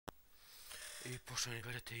I poštovani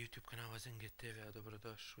gledate YouTube kanala ZengaTV,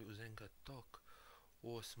 dobrodošli u ZengaTalk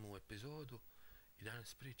u 8. epizodu. I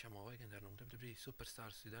danas pričamo o legendarnom WWE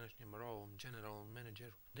Superstarsu i današnjem Rawom general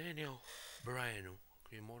manageru Daniel Bryanu,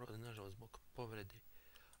 koji je morao, nažalost, zbog povrede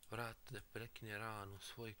vrata da prekine rano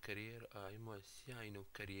svoju karijeru, a imao je sjajnu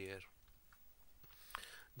karijeru.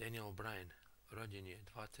 Daniel Bryan rođen je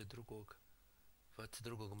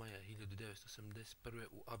 22. maja 1981.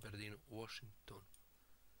 u Aberdinu Wsinghton.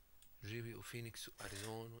 Živi u Phoenixu,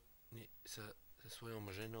 Arizoni sa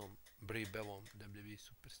svojom ženom Bellom, WWE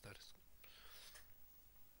Superstars.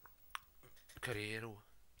 Karijeru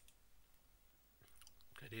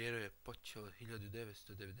je počeo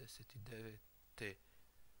 1999.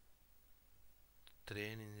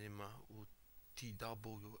 treninzima u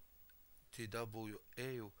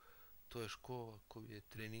TWA-u. To je škola koju je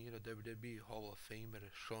trenirao WWE Hall of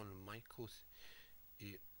Famer Shawn Michaels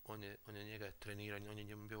i on je njega trenirao, on je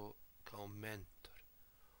njemu bio kao mentor.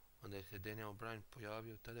 Onda je se Daniel Bryan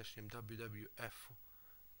pojavio u tadašnjem WWF-u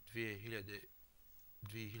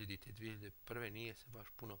 2001. Nije se baš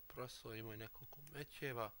puno proslavio, imao je nekoliko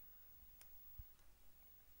mečeva.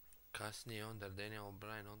 Kasnije onda Daniel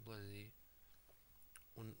Bryan odlazi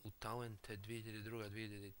u talente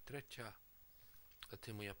 2002-2003.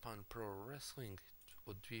 Zatim u Japan Pro Wrestling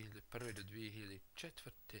od 2001. do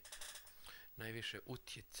 2004. Najviše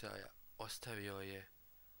utjecaja ostavio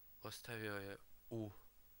je u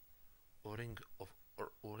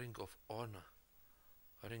Ring of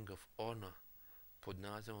Honor pod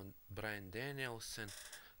nazivom Bryan Danielson.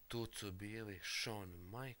 Tu su bili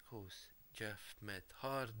Shawn Michaels, Jeff Matt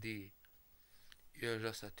Hardy i još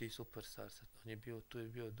dosta ti Superstars. Tu je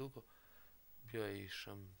bio dugo, bio je i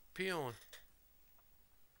šampion.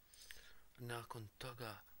 Nakon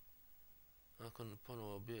toga,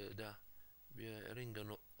 ponovo bio je Ring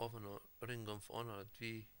of Honor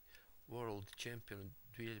Wwe World Champion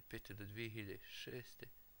 2005. do 2006.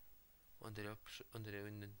 Onda je u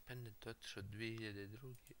Independent otišao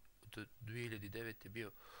 2002. do 2009.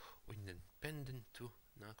 bio u Independentu,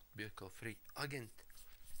 nakon bio kao free agent.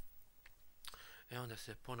 Onda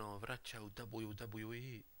se ponovo vraća u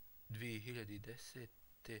WWE 2010.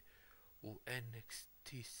 u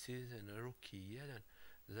NXT Season Rookie 1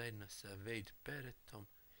 zajedno sa Wade Barrettom,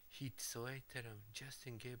 Heath Slaterom,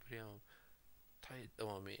 Justin Gabrielom,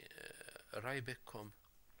 Rybackom,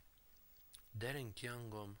 Darren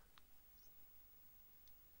Youngom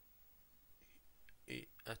i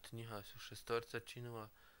eto njihova su šestorca činila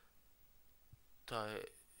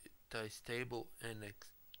taj stable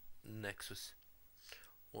Nexus.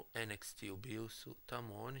 U NXT-u bili su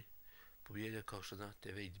tamo oni, pobjedio kao što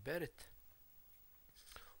znate Wade Barrett.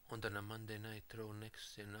 Onda na Monday Night Raw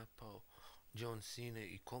Nexus je napao John Cena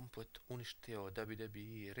i komplet uništio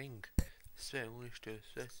WWE ring, sve uništio,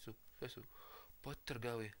 sve su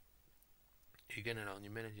potrgali i generalni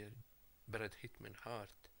menadžer Bret Hitman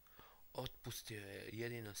Hart otpustio je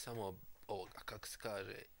jedino samo ovoga, kako se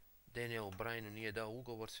kaže, Daniel Bryanu nije dao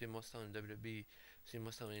ugovor, svim ostalim WWE, svim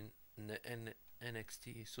ostalim NXT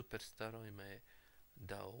superstarovima je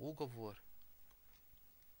dao ugovor.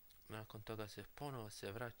 Nakon toga se ponovo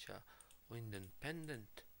vraća u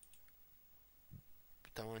Independent.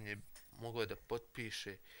 Tamo on je mogao da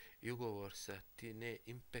potpiše i ugovor sa TNA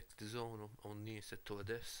Impact zonom, a on nije se to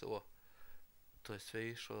desilo. To je sve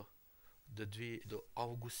išlo do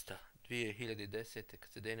avgusta 2010.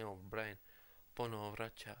 kad se Daniel Bryan ponovo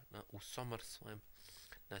vraća u SummerSlam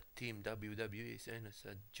na Team WWE zajedno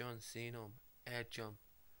sa John Cenom, Edgeom,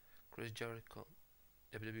 Chris Jerichom,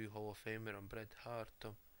 WWE Hall of Famerom Bret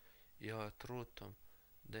Hartom i Truthom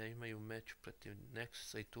da imaju meč protiv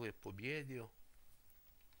Nexusa i tu je pobjedio.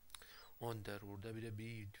 Onda u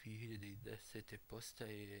WWE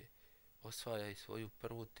 2010. osvaja i svoju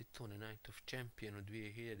prvu titulu Night of Champion u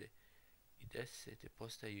 2010.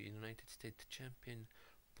 Postaje United States Champion,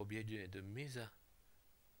 pobjeđuje Emisija,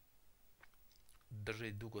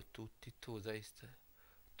 drži dugo tu titulu zaista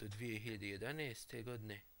do 2011.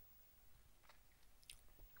 godine.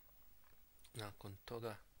 Nakon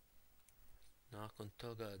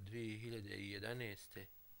toga 2011.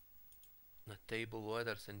 na Table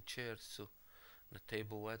Ladders and Chairs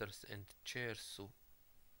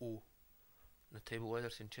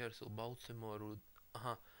u Baltimoru.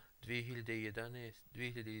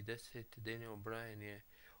 2010. Daniel Bryan je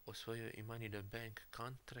osvojio i Money in the Bank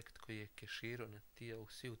kontrakt koji je keširao na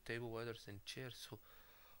TLC-u Table Ladders and Chairsu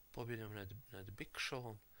pobjedom nad Big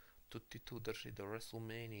Showom. Tu titul drži do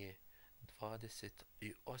Wrestlemania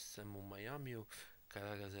 28 u Majamiju,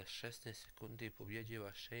 kada ga za 16 sekundi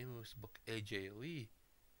pobjeđiva Sheamus zbog AJ Lee.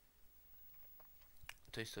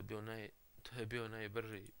 To isto bio To je bio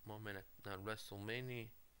najbrži moment na Wrestlemaniji.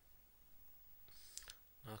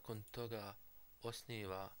 Nakon toga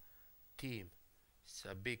osniva tim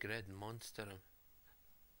sa Big Red Monsterom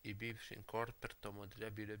i bivšim korporatom od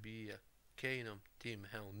WWE-a Kaneom, Team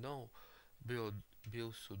Hell No.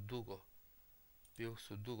 Bili su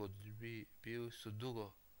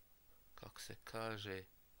dugo, kako se kaže,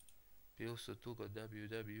 bili su dugo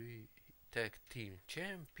WWE Tag Team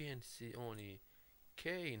Champions i oni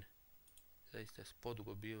Kane, zaista su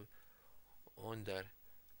podugo bili. Onda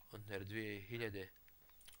 2000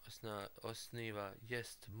 osniva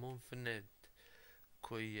momenat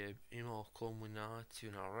koji je imao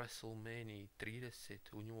kulminaciju na Wreatelmaniji 30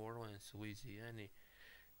 u New Orleansu, Louisiani,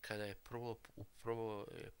 kada je prvo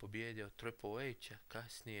je pobjedio Triple H-a,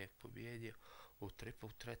 kasnije je pobjedio u triple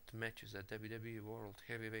threat meču za WWE World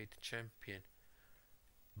Heavyweight Champion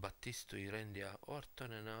Batistu i Randya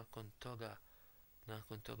Ortona.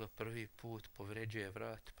 Nakon toga prvi put povređuje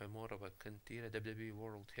vrat pa je morao vakantirati WWE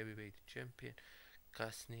World Heavyweight Champion.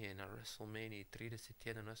 Kasnije na Wrestlemaniji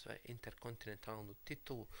 31 osvaja interkontinentalnu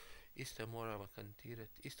titulu, isto je morao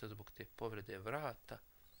vakantirati, isto zbog te povrede vrata.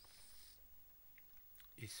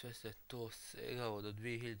 I sve se to segalo do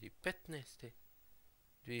 2015.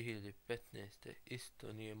 2015.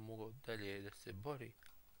 isto nije mogao dalje da se bori.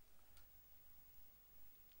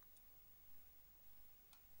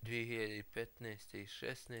 2015. i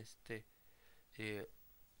 16. je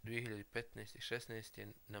 2015. i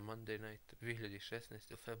 16. na Monday Night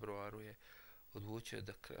 2016. u februaru je odlučio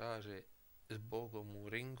da kaže zbogom u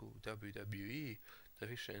ringu WWE da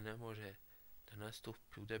više ne može da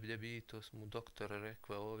nastupi u WWE. To su mu doktori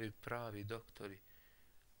rekli, ovi pravi doktori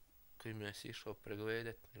kojima je išao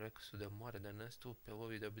pregledati, rekli su da mora da nastupe,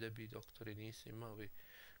 ovi WWE doktori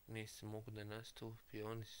nisu mogu da nastupi.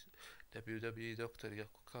 Oni WWE doktori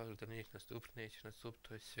ako kažu da neće nastupiti,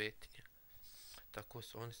 to je svetinja.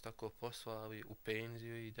 Oni su tako poslali u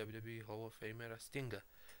penziju i WWE Hall of Famera Stinga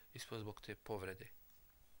ispod zbog te povrede.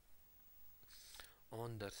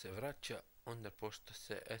 Onda se vraća, pošto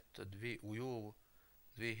se u julu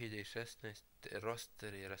 2016.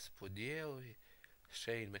 roster je raspodijelio,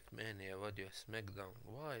 Shane McMahon je vodio SmackDown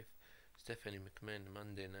Live, Stephanie McMahon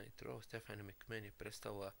Monday Night Raw. Stephanie McMahon je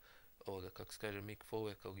predstavila kako se kaže Mick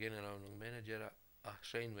Foley kao generalnog menadžera, a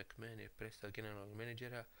Shane McMahon je predstavio generalnog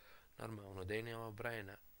menadžera, normalno Daniela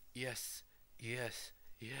Bryana. Yes.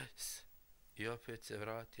 I opet se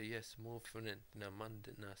vratio movement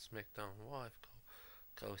na SmackDown Live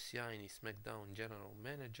kao sjajni SmackDown general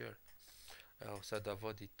manager. Evo sada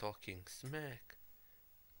vodi Talking Smack.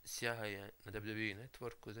 Sjajan na WWE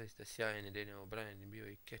networku, zaista sjajan je Daniel Bryan,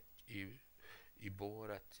 bio i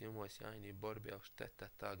borac, imao je sjajni borbe, ali šteta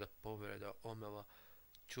ta ga povreda omela.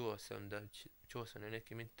 Čuo sam na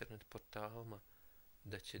nekim internet portalima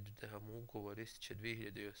da mu ugovor ističe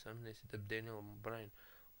 2018. da bi Daniel Bryan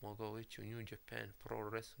mogao ići u New Japan Pro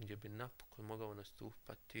Wrestling gdje bi napokon mogao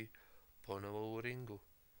nastupati ponovo u ringu.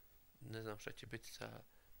 Ne znam šta će biti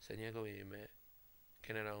sa njegovim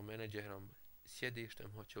general menadžerom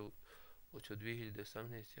sjedištem, hoće u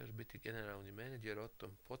 2018. još biti generalni menadžer, o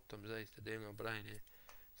tom potom. Zaista Daniel Bryan je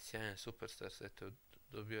sjajan superstar,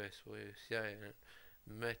 dobio je svoj sjajan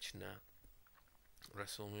meč na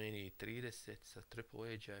Wrestlemaniji 30 sa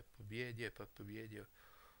Triple H-a je pobjedio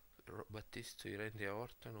Batistu i Randya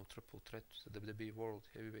Ortona u triple threatu za WWE World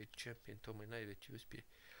Heavyweight Champion. To mu je najveći uspjeh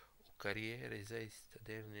u karijeri. Zaista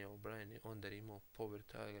Daniel Bryan je onda imao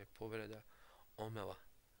povreda omela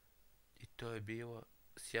i to je bilo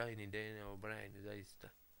sjajni Daniel Bryan. Zaista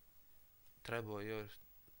trebao još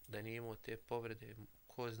da nije imao te povrede,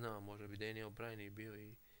 ko zna, možda bi Daniel Bryan bio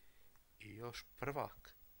i još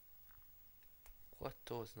prvak, ko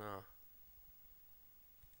to zna.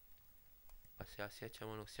 Pa se ja sjećam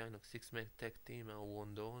onog sjajnog six-man tag tima u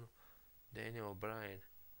Londonu, Daniel Bryan,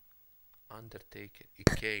 Undertaker i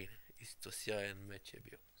Kane, isto sjajan meč je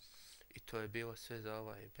bio. I to je bilo sve za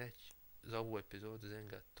ovaj meč, za ovu epizodu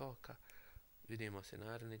ZengaTalka. Vidimo se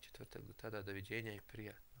naredni četvrtak, do tada doviđenja i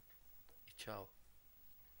prijatno. I čao.